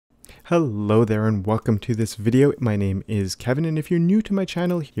Hello there and welcome to this video. My name is Kevin, and if you're new to my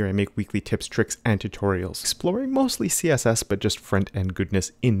channel, here I make weekly tips, tricks, and tutorials exploring mostly CSS, but just front-end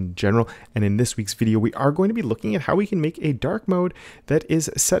goodness in general. And in this week's video, we are going to be looking at how we can make a dark mode that is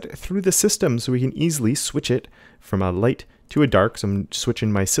set through the system so we can easily switch it from a light to a dark. So I'm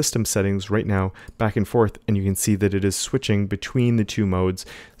switching my system settings right now back and forth, and you can see that it is switching between the two modes.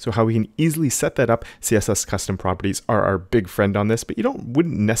 So how we can easily set that up. CSS custom properties are our big friend on this, but you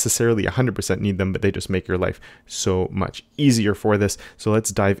wouldn't necessarily 100% need them, but they just make your life so much easier for this. So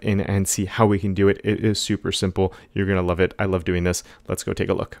let's dive in and see how we can do it. It is super simple. You're gonna love it. I love doing this. Let's go take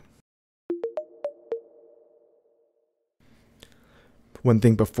a look. One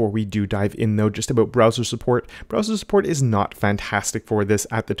thing before we do dive in though, just about browser support. Browser support is not fantastic for this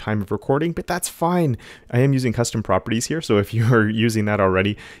at the time of recording, but that's fine. I am using custom properties here, so if you're using that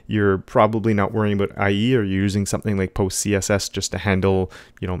already, you're probably not worrying about IE, or you're using something like Post CSS just to handle,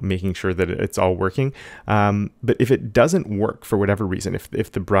 making sure that it's all working. But if it doesn't work for whatever reason,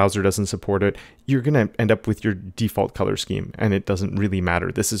 if the browser doesn't support it, you're gonna end up with your default color scheme, and it doesn't really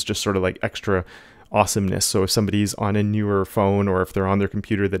matter. This is just sort of like extra awesomeness. So if somebody's on a newer phone, or if they're on their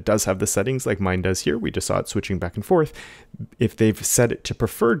computer that does have the settings like mine does here, we just saw it switching back and forth. If they've set it to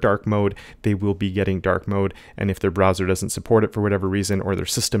prefer dark mode, they will be getting dark mode. And if their browser doesn't support it for whatever reason, or their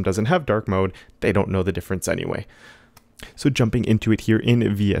system doesn't have dark mode, they don't know the difference anyway. So jumping into it here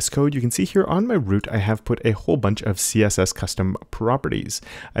in VS Code, you can see here on my root, I have put a whole bunch of CSS custom properties.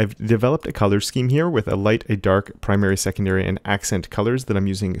 I've developed a color scheme here with a light, a dark, primary, secondary, and accent colors that I'm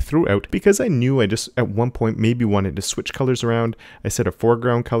using throughout, because I knew I just at one point maybe wanted to switch colors around. I set a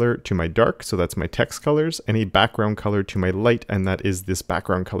foreground color to my dark, so that's my text colors, and a background color to my light, and that is this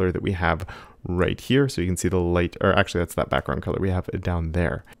background color that we have right here. So you can see the light, or actually that's that background color we have down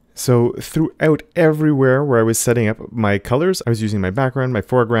there. So throughout everywhere where I was setting up my colors, I was using my background, my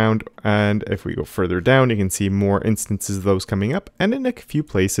foreground, and if we go further down, you can see more instances of those coming up. And in a few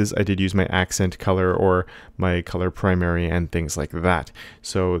places, I did use my accent color or my color primary and things like that.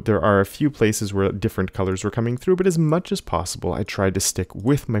 So there are a few places where different colors were coming through, but as much as possible, I tried to stick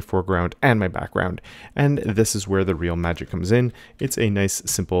with my foreground and my background. And this is where the real magic comes in. It's a nice,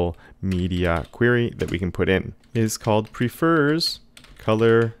 simple media query that we can put in. It is called prefers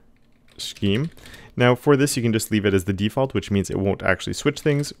color scheme. Now for this, you can just leave it as the default, which means it won't actually switch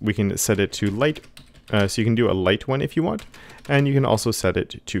things. We can set it to light, so you can do a light one if you want, and you can also set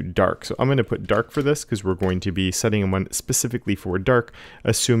it to dark. So I'm going to put dark for this because we're going to be setting one specifically for dark,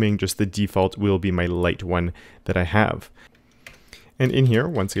 assuming just the default will be my light one that I have. And in here,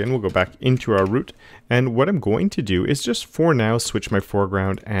 once again, we'll go back into our root, and what I'm going to do is just for now switch my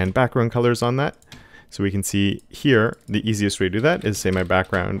foreground and background colors on that. So we can see here, the easiest way to do that is say my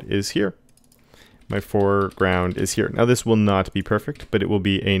background is here. My foreground is here. Now this will not be perfect, but it will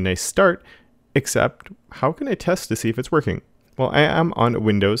be a nice start, except how can I test to see if it's working? Well, I am on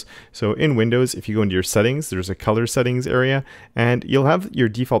Windows. So in Windows, if you go into your settings, there's a color settings area, and you'll have your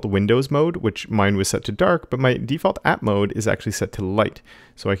default Windows mode, which mine was set to dark, but my default app mode is actually set to light.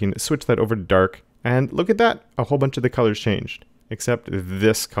 So I can switch that over to dark, and look at that, a whole bunch of the colors changed. Except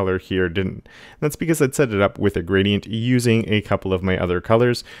this color here didn't. That's because I'd set it up with a gradient using a couple of my other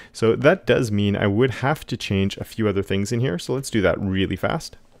colors. So that does mean I would have to change a few other things in here. So let's do that really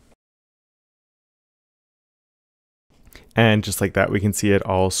fast. And just like that, we can see it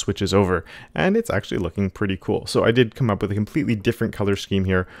all switches over, and it's actually looking pretty cool. So I did come up with a completely different color scheme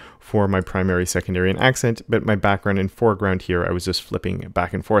here for my primary, secondary, and accent, but my background and foreground here, I was just flipping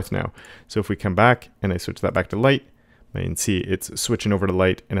back and forth now. So if we come back and I switch that back to light, you can see it's switching over to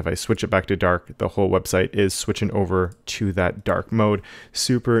light, and if I switch it back to dark, the whole website is switching over to that dark mode.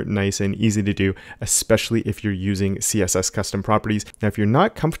 Super nice and easy to do, especially if you're using CSS custom properties. Now, if you're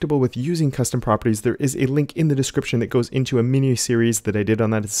not comfortable with using custom properties, there is a link in the description that goes into a mini series that I did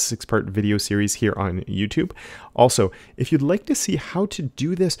on that. It's a 6-part video series here on YouTube. Also, if you'd like to see how to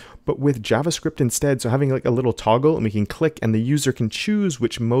do this, but with JavaScript instead, so having like a little toggle and we can click and the user can choose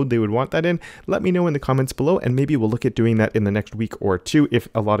which mode they would want that in, let me know in the comments below, and maybe we'll look at doing that in the next week or two if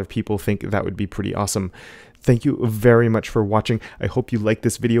a lot of people think that would be pretty awesome. Thank you very much for watching. I hope you liked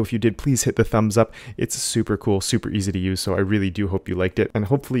this video. If you did, please hit the thumbs up. It's super cool, super easy to use, so I really do hope you liked it. And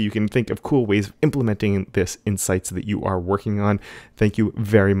hopefully you can think of cool ways of implementing this in sites that you are working on. Thank you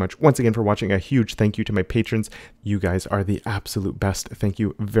very much once again for watching. A huge thank you to my patrons. You guys are the absolute best. Thank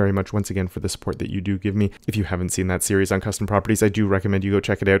you very much once again for the support that you do give me. If you haven't seen that series on custom properties, I do recommend you go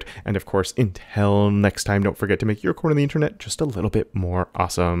check it out. And of course, until next time, don't forget to make your corner of the internet just a little bit more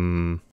awesome.